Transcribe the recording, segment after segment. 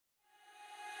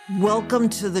Welcome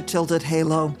to the Tilted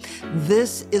Halo.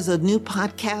 This is a new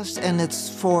podcast, and it's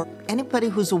for anybody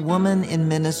who's a woman in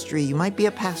ministry. You might be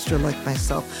a pastor like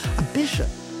myself, a bishop,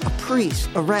 a priest,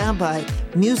 a rabbi,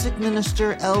 music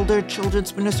minister, elder,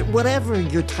 children's minister, whatever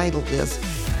your title is.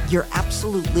 You're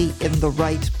absolutely in the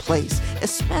right place,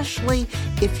 especially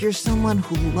if you're someone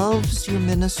who loves your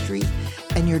ministry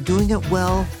and you're doing it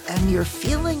well and you're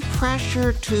feeling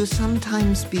pressure to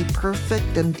sometimes be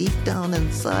perfect, and deep down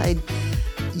inside,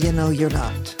 you know you're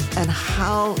not. And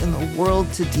how in the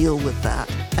world to deal with that.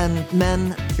 And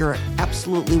men, you're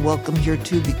absolutely welcome here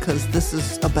too, because this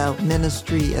is about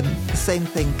ministry and the same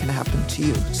thing can happen to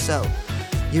you. So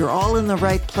you're all in the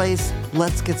right place.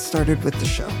 Let's get started with the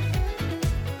show.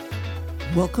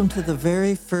 Welcome to the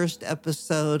very first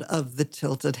episode of The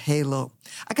Tilted Halo.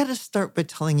 I got to start by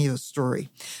telling you a story.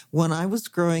 When I was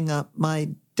growing up, my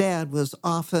dad was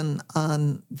often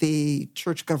on the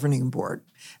church governing board,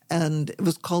 and it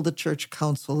was called the church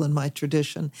council in my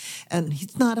tradition. And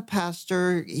he's not a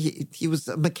pastor. He was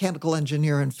a mechanical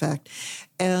engineer, in fact.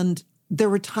 And there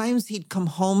were times he'd come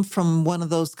home from one of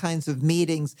those kinds of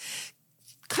meetings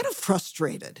kind of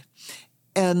frustrated.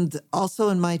 And also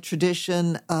in my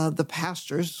tradition, the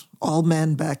pastors, all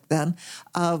men back then,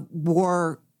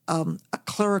 wore a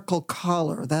clerical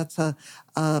collar. That's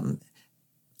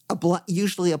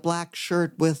usually a black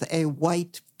shirt with a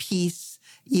white piece,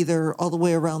 either all the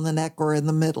way around the neck or in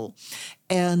the middle.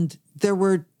 And there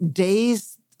were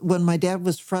days when my dad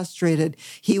was frustrated,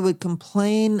 he would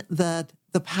complain that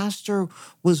the pastor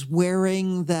was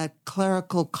wearing that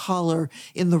clerical collar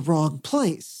in the wrong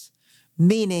place,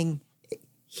 meaning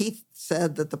he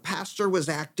said that the pastor was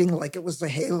acting like it was a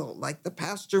halo, like the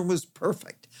pastor was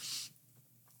perfect.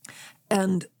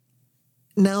 And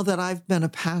now that I've been a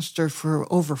pastor for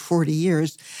over 40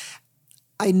 years,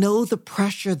 I know the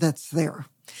pressure that's there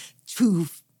to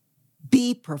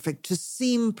be perfect, to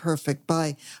seem perfect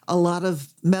by a lot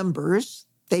of members.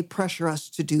 They pressure us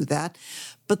to do that.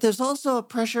 But there's also a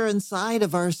pressure inside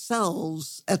of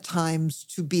ourselves at times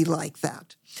to be like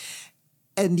that.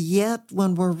 And yet,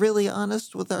 when we're really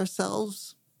honest with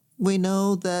ourselves, we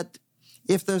know that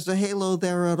if there's a halo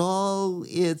there at all,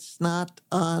 it's not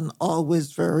on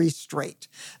always very straight.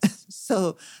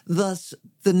 So thus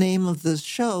the name of this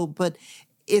show, but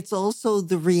it's also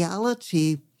the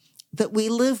reality that we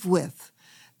live with,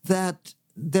 that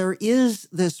there is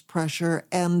this pressure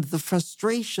and the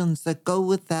frustrations that go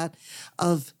with that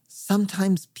of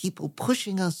sometimes people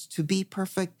pushing us to be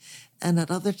perfect, and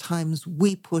at other times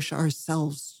we push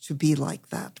ourselves to be like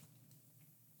that.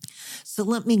 So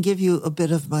let me give you a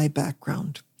bit of my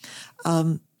background.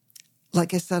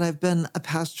 Like I said, I've been a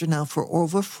pastor now for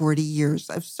over 40 years.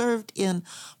 I've served in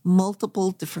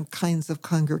multiple different kinds of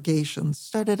congregations,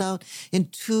 started out in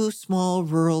 2 small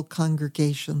rural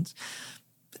congregations.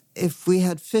 If we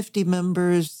had 50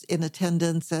 members in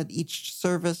attendance at each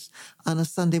service on a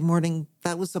Sunday morning,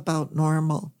 that was about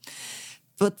normal.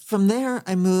 But from there,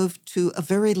 I moved to a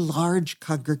very large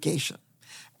congregation,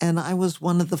 and I was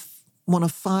one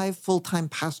of 5 full-time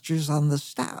pastors on the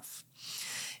staff.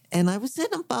 And I was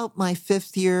in about my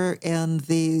 5th year, and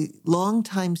the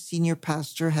longtime senior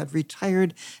pastor had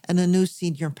retired, and a new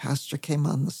senior pastor came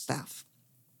on the staff.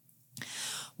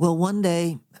 Well, one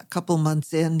day, a couple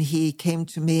months in, he came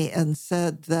to me and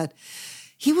said that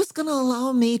he was going to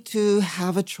allow me to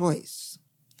have a choice.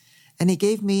 And he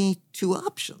gave me 2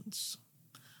 options.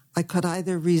 I could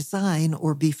either resign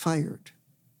or be fired.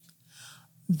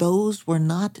 Those were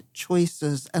not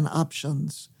choices and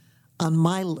options on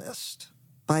my list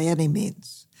by any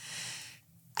means.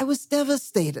 I was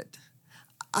devastated.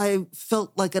 I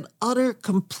felt like an utter,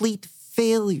 complete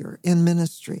failure in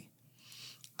ministry.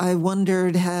 I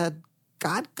wondered, had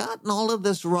God gotten all of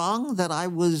this wrong, that I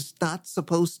was not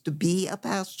supposed to be a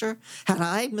pastor? Had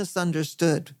I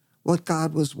misunderstood what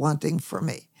God was wanting for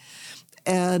me?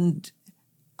 And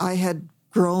I had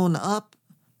grown up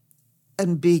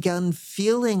and begun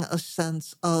feeling a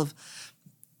sense of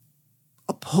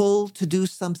a pull to do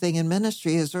something in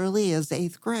ministry as early as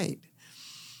 8th grade.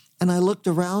 And I looked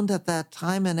around at that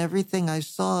time, and everything I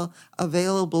saw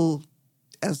available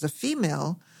as a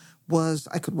female was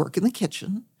I could work in the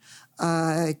kitchen,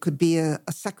 I could be a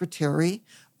secretary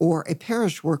or a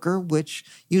parish worker, which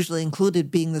usually included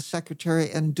being the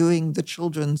secretary and doing the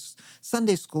children's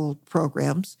Sunday school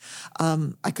programs.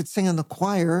 I could sing in the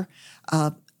choir.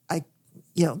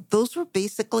 Those were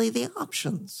basically the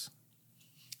options.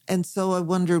 And so I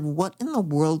wondered, what in the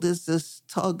world is this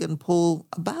tug and pull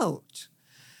about?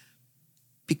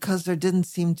 Because there didn't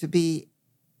seem to be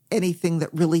anything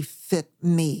that really fit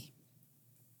me.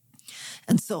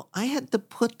 And so I had to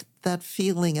put that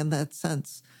feeling and that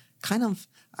sense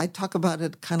I talk about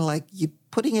it kind of like you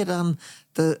putting it on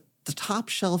the top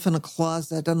shelf in a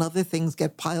closet and other things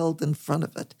get piled in front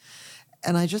of it.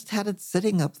 And I just had it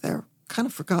sitting up there, kind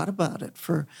of forgot about it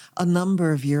for a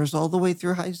number of years, all the way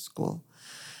through high school.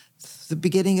 The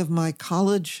beginning of my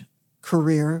college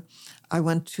career, I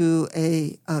went to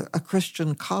a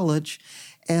Christian college,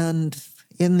 and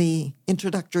in the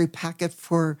introductory packet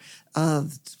for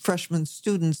freshman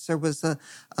students, there was a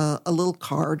little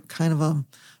card, kind of a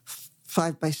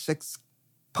 5x6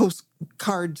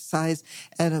 postcard size,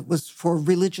 and it was for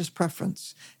religious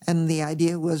preference. And the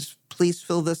idea was, please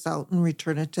fill this out and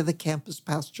return it to the campus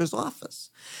pastor's office.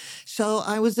 So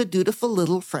I was a dutiful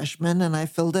little freshman, and I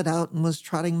filled it out and was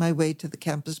trotting my way to the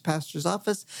campus pastor's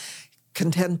office,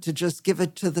 content to just give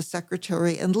it to the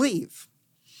secretary and leave.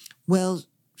 Well,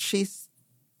 she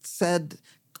said,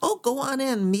 "Oh, go on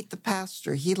in, meet the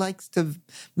pastor. He likes to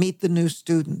meet the new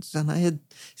students." And I had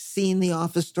seen the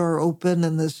office door open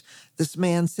and this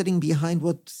man sitting behind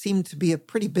what seemed to be a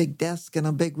pretty big desk in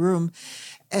a big room.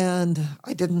 And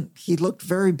he looked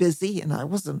very busy, and I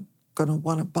wasn't going to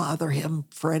want to bother him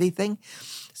for anything.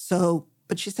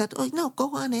 But she said, "Oh, no,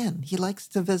 go on in. He likes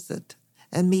to visit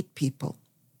and meet people."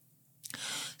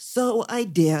 So I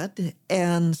did,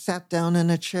 and sat down in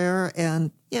a chair,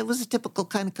 and it was a typical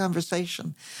kind of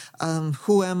conversation.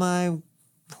 Who am I?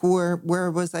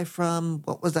 Where was I from?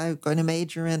 What was I going to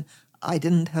major in? I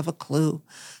didn't have a clue.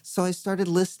 So I started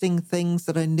listing things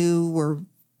that I knew were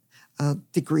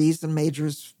degrees and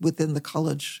majors within the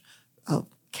college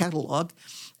catalog,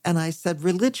 and I said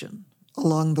religion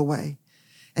along the way.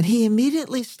 And he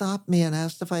immediately stopped me and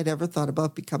asked if I'd ever thought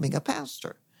about becoming a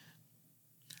pastor.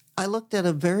 I looked at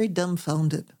him very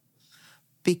dumbfounded,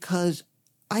 because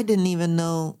I didn't even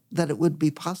know that it would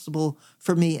be possible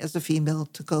for me as a female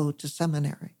to go to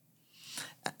seminary.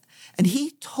 And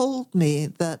he told me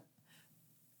that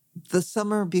the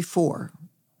summer before,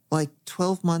 like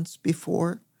 12 months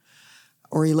before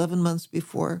or 11 months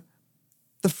before,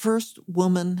 the first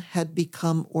woman had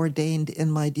become ordained in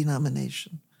my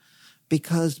denomination,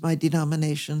 because my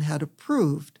denomination had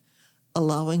approved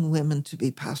allowing women to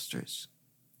be pastors.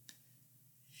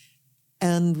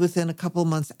 And within a couple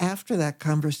months after that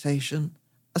conversation,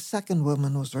 a second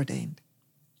woman was ordained.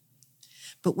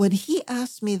 But when he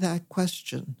asked me that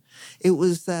question, it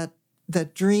was that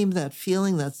dream, that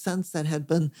feeling, that sense that had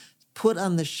been put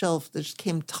on the shelf that just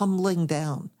came tumbling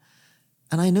down.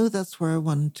 And I knew that's where I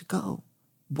wanted to go.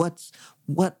 What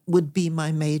would be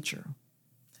my major?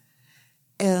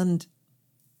 And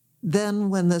then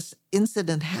when this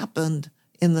incident happened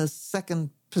in the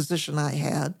second position I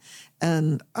had,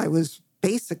 and I was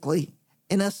basically,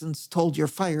 in essence, told you're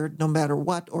fired no matter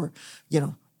what, or,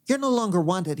 you're no longer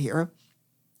wanted here,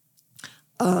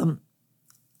 I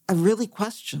really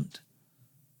questioned,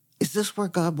 is this where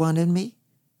God wanted me?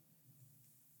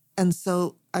 And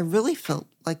so I really felt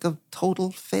like a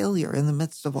total failure in the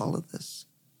midst of all of this.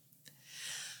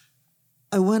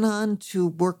 I went on to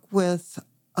work with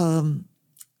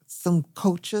some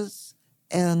coaches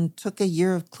and took a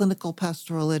year of clinical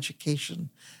pastoral education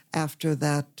after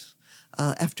that,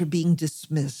 after being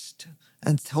dismissed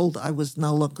and told I was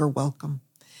no longer welcome.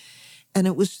 And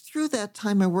it was through that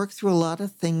time I worked through a lot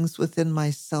of things within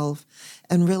myself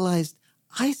and realized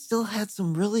I still had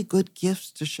some really good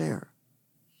gifts to share.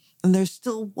 And there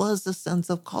still was a sense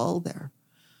of call there.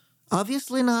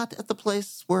 Obviously not at the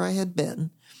place where I had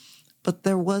been, but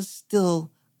there was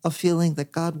still a feeling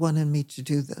that God wanted me to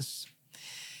do this.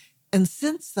 And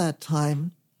since that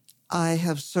time, I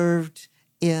have served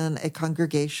in a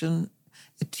congregation,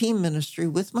 a team ministry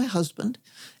with my husband.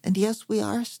 And yes, we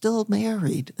are still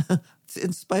married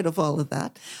in spite of all of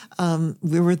that.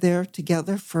 We were there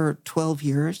together for 12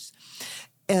 years.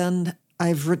 And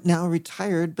I've now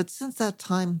retired. But since that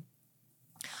time,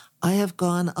 I have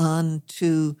gone on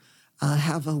to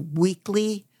have a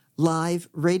weekly live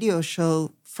radio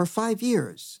show for 5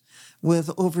 years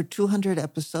with over 200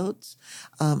 episodes.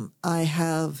 I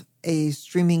have a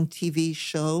streaming TV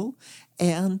show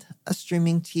and a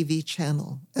streaming TV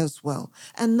channel as well.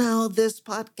 And now this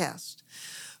podcast.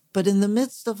 But in the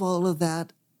midst of all of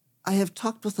that, I have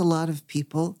talked with a lot of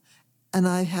people, and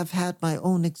I have had my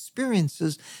own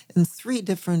experiences in 3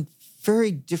 different,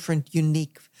 very different,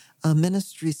 unique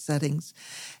ministry settings.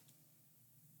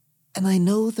 And I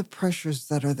know the pressures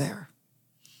that are there.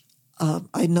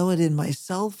 I know it in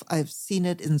myself. I've seen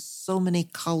it in so many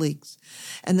colleagues.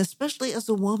 And especially as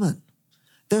a woman,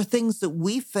 there are things that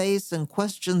we face and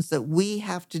questions that we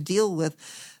have to deal with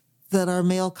that our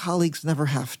male colleagues never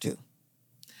have to.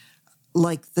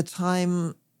 Like the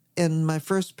time in my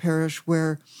first parish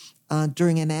where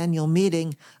during an annual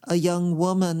meeting, a young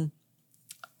woman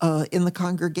in the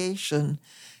congregation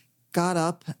got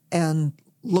up and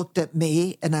looked at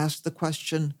me and asked the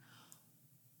question,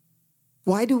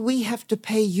 why do we have to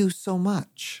pay you so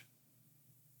much?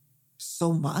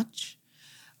 So much?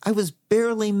 I was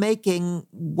barely making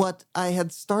what I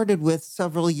had started with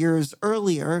several years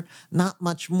earlier, not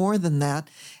much more than that.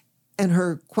 And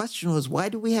her question was, why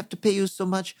do we have to pay you so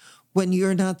much when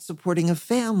you're not supporting a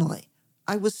family?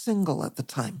 I was single at the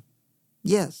time.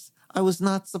 Yes, I was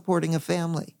not supporting a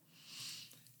family.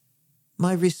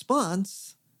 My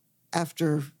response,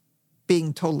 after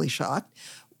being totally shocked,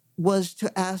 was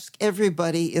to ask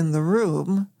everybody in the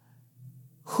room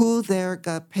who there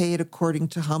got paid according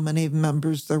to how many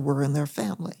members there were in their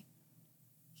family.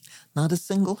 Not a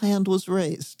single hand was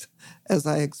raised, as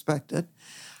I expected.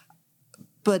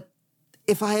 But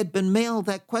if I had been male,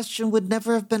 that question would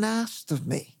never have been asked of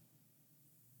me.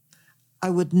 I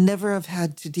would never have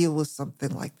had to deal with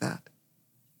something like that.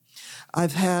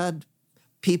 I've had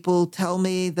people tell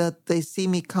me that they see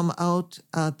me come out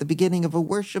at the beginning of a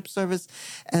worship service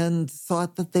and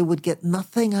thought that they would get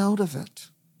nothing out of it.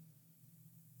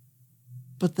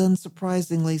 But then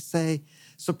surprisingly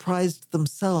surprised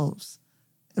themselves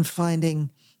in finding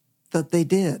that they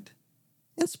did,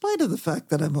 in spite of the fact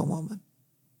that I'm a woman.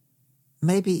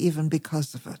 Maybe even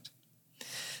because of it.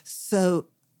 So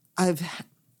I've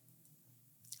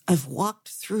walked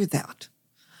through that.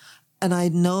 And I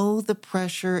know the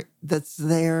pressure that's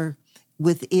there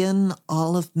within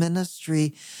all of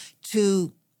ministry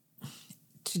to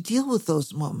deal with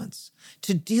those moments,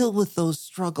 to deal with those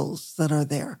struggles that are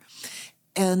there.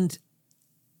 And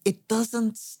it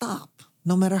doesn't stop,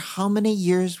 no matter how many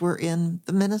years we're in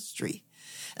the ministry.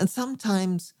 And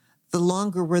sometimes the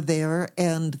longer we're there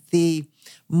and the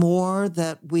more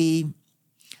that we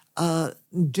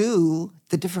do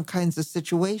the different kinds of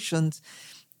situations,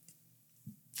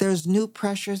 there's new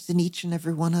pressures in each and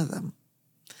every one of them.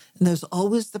 And there's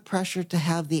always the pressure to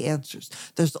have the answers.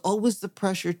 There's always the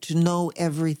pressure to know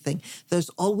everything. There's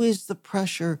always the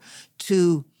pressure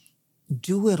to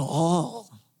do it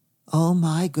all. Oh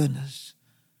my goodness.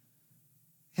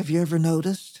 Have you ever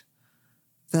noticed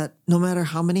that no matter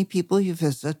how many people you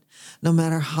visit, no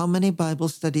matter how many Bible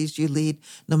studies you lead,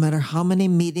 no matter how many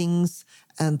meetings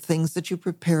and things that you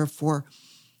prepare for,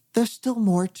 there's still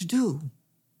more to do.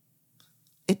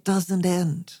 It doesn't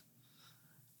end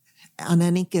on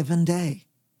any given day,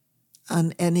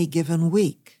 on any given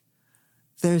week.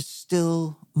 There's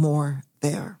still more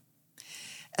there.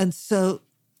 And so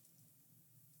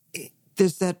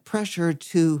there's that pressure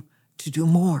to do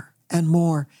more and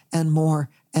more and more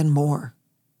and more.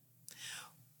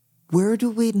 Where do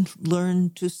we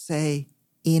learn to say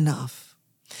enough?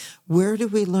 Where do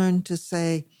we learn to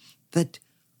say that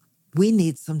we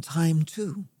need some time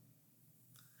too?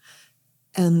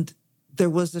 And there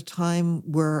was a time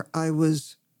where I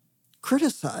was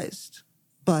criticized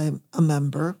by a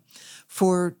member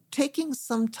for taking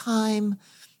some time,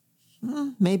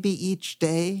 maybe each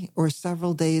day or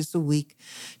several days a week,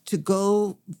 to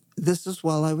go, this is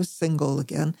while I was single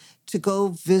again, to go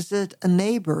visit a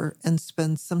neighbor and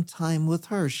spend some time with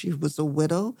her. She was a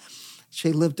widow.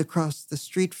 She lived across the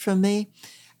street from me,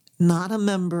 not a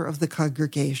member of the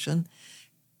congregation.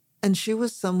 And she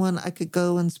was someone I could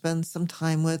go and spend some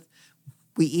time with.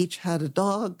 We each had a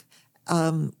dog.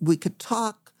 We could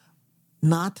talk,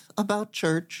 not about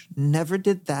church, never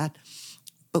did that,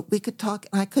 but we could talk,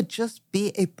 and I could just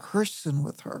be a person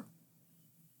with her.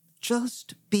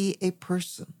 Just be a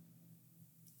person.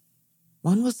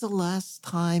 When was the last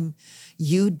time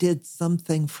you did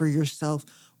something for yourself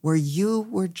where you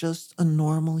were just a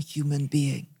normal human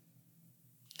being?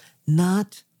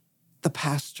 Not the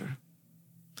pastor.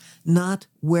 Not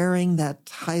wearing that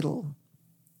title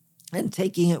and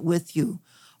taking it with you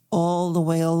all the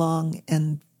way along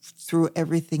and through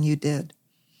everything you did.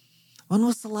 When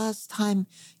was the last time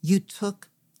you took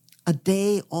a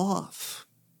day off?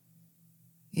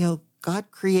 You know,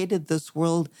 God created this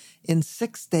world in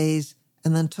 6 days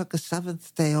and then took a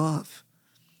 7th day off.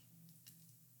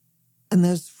 And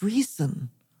there's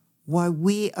reason why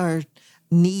we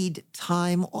need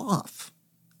time off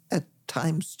at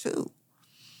times too.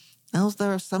 Now,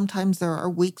 sometimes there are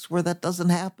weeks where that doesn't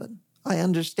happen. I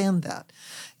understand that.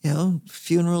 You know,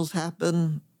 funerals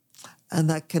happen, and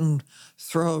that can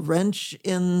throw a wrench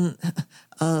in,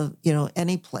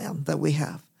 any plan that we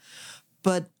have.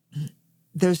 But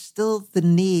there's still the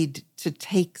need to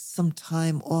take some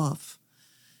time off.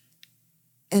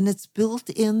 And it's built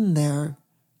in there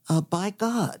by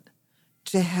God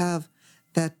to have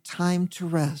that time to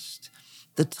rest,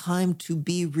 the time to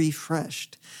be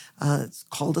refreshed. It's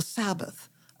called a Sabbath,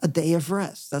 a day of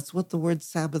rest. That's what the word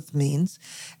Sabbath means.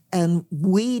 And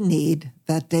we need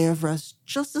that day of rest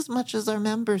just as much as our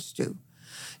members do,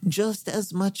 just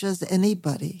as much as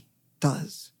anybody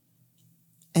does.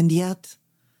 And yet,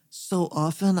 so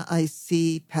often I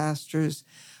see pastors,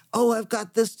 oh, I've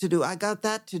got this to do, I got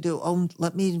that to do. Oh,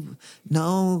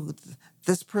 no,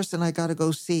 this person I got to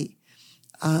go see.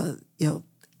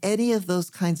 Any of those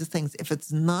kinds of things. If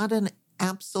it's not an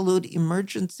absolute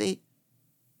emergency,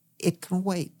 it can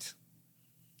wait.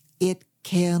 It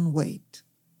can wait.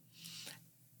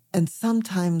 And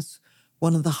sometimes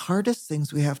one of the hardest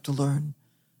things we have to learn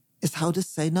is how to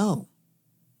say no.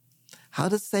 How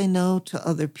to say no to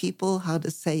other people, how to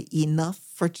say enough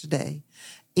for today,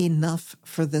 enough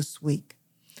for this week.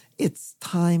 It's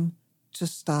time to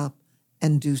stop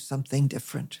and do something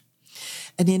different.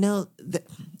 And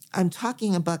I'm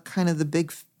talking about kind of the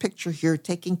big picture here,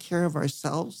 taking care of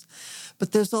ourselves,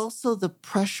 but there's also the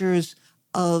pressures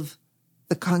of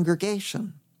the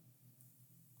congregation.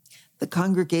 The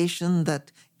congregation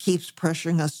that keeps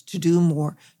pressuring us to do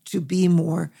more, to be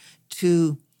more,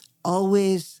 to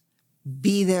always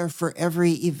be there for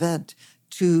every event,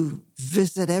 to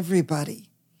visit everybody,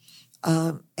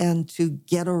 and to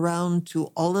get around to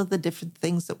all of the different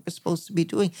things that we're supposed to be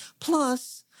doing,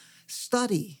 plus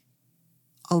study,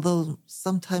 although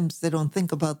sometimes they don't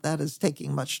think about that as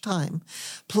taking much time,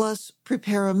 plus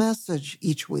prepare a message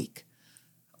each week,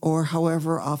 or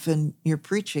however often you're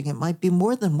preaching. It might be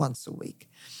more than once a week,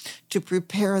 to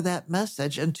prepare that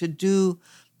message and to do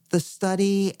the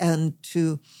study and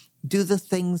to do the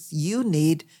things you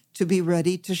need to be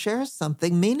ready to share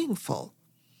something meaningful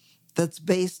that's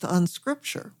based on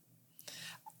Scripture.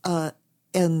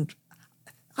 And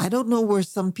I don't know where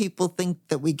some people think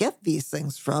that we get these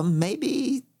things from.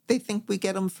 Maybe they think we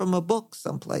get them from a book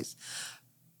someplace,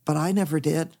 but I never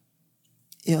did.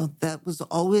 That was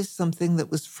always something that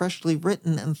was freshly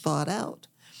written and thought out.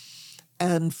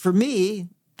 And for me,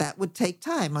 that would take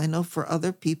time. I know for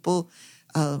other people,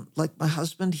 like my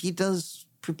husband, he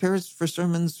prepares for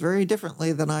sermons very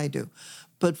differently than I do.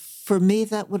 But for me,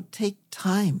 that would take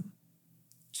time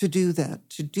to do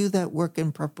that work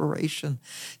in preparation,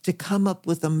 to come up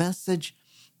with a message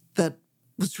that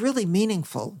was really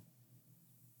meaningful.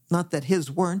 Not that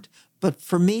his weren't, but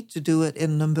for me to do it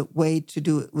in a way to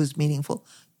do it was meaningful,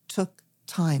 took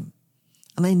time.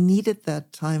 And I needed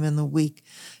that time in the week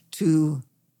to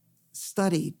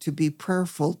study, to be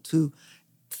prayerful, to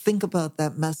think about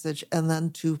that message, and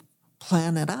then to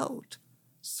plan it out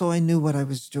so I knew what I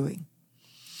was doing.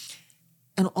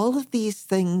 And all of these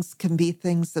things can be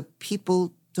things that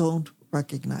people don't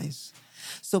recognize.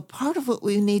 So part of what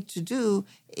we need to do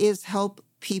is help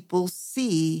people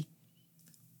see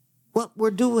what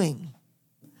we're doing,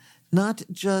 not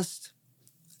just,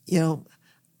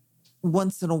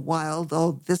 once in a while,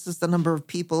 oh, this is the number of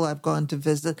people I've gone to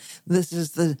visit. This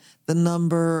is the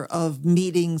number of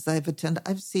meetings I've attended.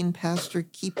 I've seen pastors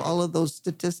keep all of those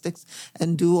statistics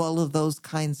and do all of those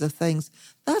kinds of things.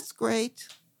 That's great.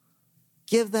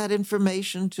 Give that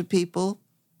information to people.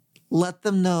 Let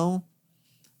them know.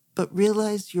 But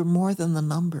realize you're more than the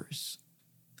numbers.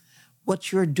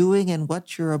 What you're doing and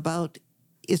what you're about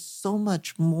is so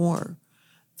much more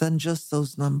than just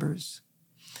those numbers.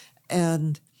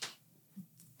 And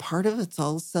part of it's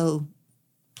also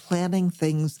planning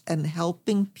things and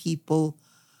helping people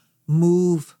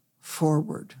move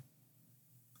forward.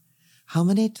 How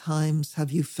many times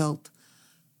have you felt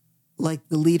like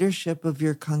the leadership of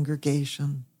your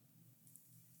congregation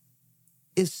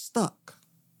is stuck?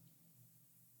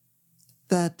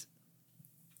 That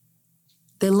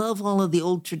they love all of the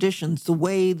old traditions, the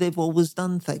way they've always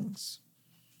done things.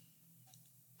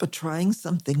 But trying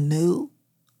something new,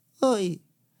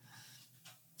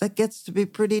 that gets to be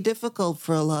pretty difficult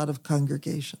for a lot of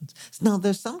congregations. Now,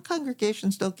 there's some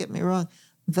congregations, don't get me wrong,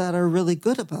 that are really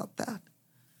good about that.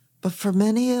 But for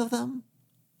many of them,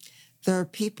 there are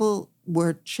people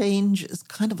where change is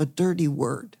kind of a dirty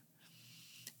word.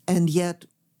 And yet,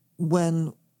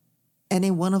 when any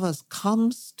one of us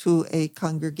comes to a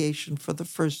congregation for the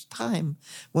first time,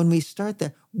 when we start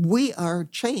there, we are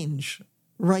change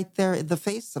right there in the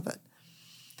face of it.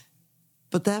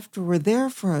 But after we're there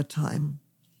for a time,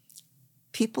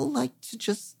 people like to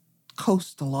just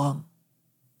coast along.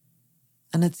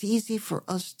 And it's easy for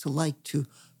us to like to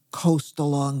coast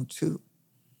along too,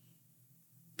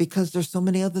 because there's so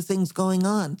many other things going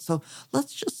on. So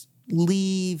let's just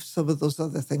leave some of those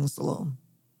other things alone.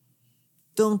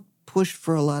 Don't push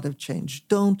for a lot of change.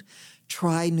 Don't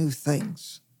try new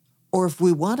things. Or if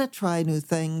we want to try new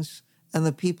things and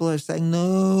the people are saying,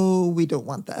 no, we don't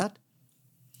want that,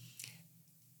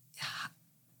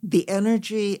 the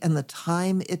energy and the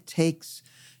time it takes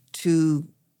to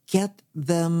get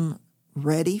them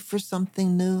ready for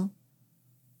something new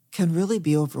can really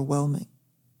be overwhelming.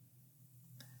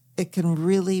 It can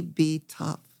really be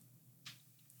tough.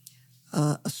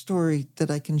 A story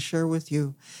that I can share with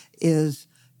you is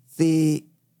the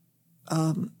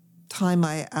time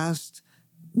I asked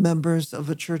members of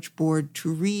a church board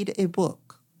to read a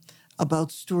book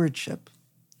about stewardship,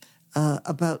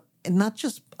 about, and not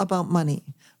just about money,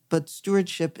 but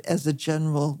stewardship as a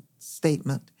general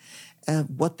statement,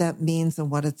 what that means and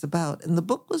what it's about. And the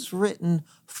book was written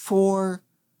for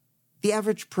the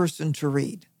average person to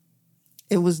read.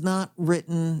 It was not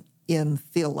written in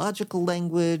theological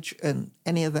language and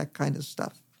any of that kind of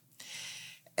stuff.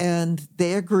 And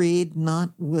they agreed, not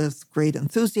with great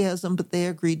enthusiasm, but they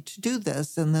agreed to do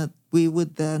this, and that we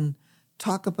would then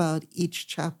talk about each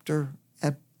chapter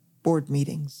at board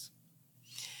meetings.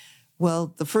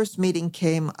 Well, the first meeting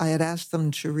came, I had asked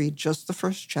them to read just the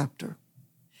first chapter.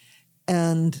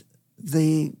 And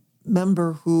the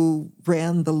member who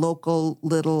ran the local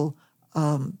little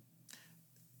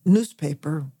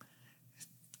newspaper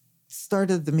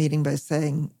started the meeting by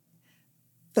saying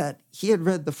that he had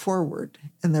read the foreword,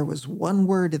 and there was one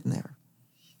word in there.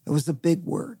 It was a big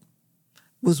word.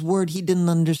 It was a word he didn't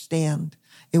understand.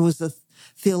 It was a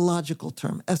theological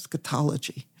term,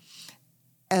 eschatology.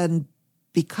 And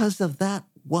because of that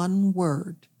one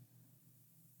word,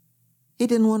 he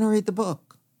didn't want to read the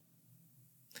book.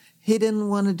 He didn't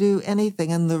want to do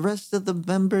anything. And the rest of the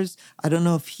members, I don't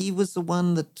know if he was the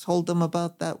one that told them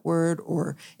about that word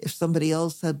or if somebody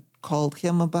else had called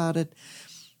him about it.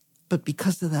 But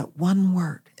because of that one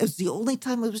word, it was the only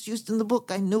time it was used in the book.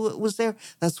 I knew it was there.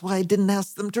 That's why I didn't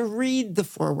ask them to read the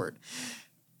foreword.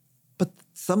 But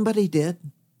somebody did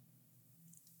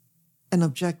and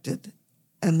objected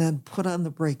and then put on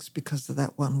the brakes because of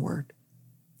that one word.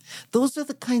 Those are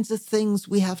the kinds of things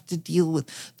we have to deal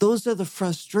with. Those are the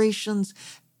frustrations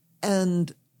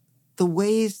and the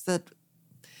ways that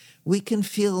we can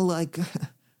feel like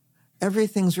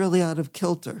everything's really out of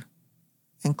kilter,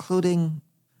 including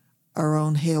our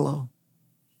own halo,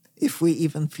 if we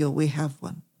even feel we have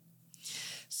one.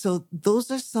 So those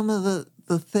are some of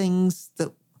the things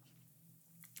that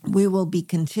we will be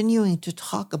continuing to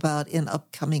talk about in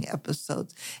upcoming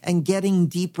episodes and getting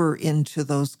deeper into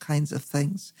those kinds of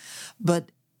things.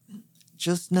 But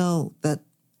just know that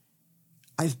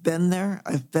I've been there,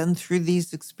 I've been through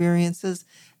these experiences,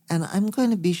 and I'm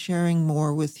going to be sharing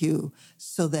more with you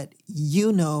so that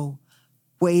you know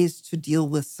ways to deal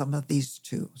with some of these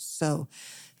too. So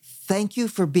thank you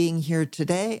for being here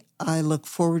today. I look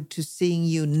forward to seeing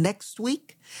you next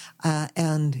week.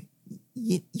 And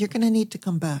you're going to need to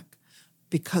come back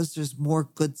because there's more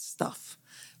good stuff,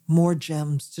 more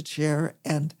gems to share,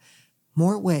 and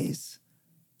more ways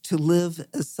to live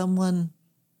as someone,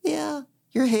 yeah,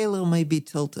 your halo may be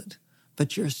tilted,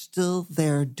 but you're still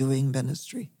there doing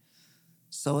ministry.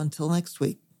 So until next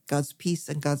week, God's peace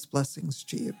and God's blessings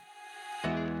to you.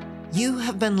 You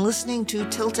have been listening to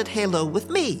Tilted Halo with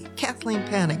me, Kathleen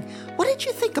Panning. What did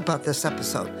you think about this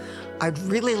episode? I'd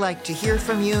really like to hear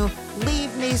from you.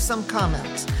 Leave me some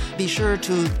comments. Be sure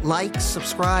to like,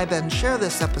 subscribe, and share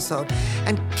this episode.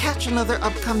 And catch another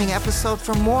upcoming episode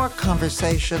for more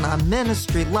conversation on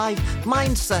ministry, life,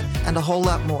 mindset, and a whole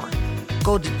lot more.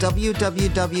 Go to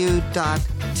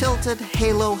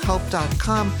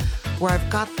www.tiltedhalohelp.com, where I've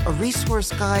got a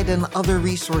resource guide and other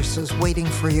resources waiting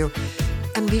for you.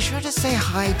 And be sure to say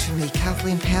hi to me,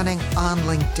 Kathleen Panning, on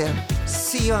LinkedIn.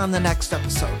 See you on the next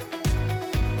episode.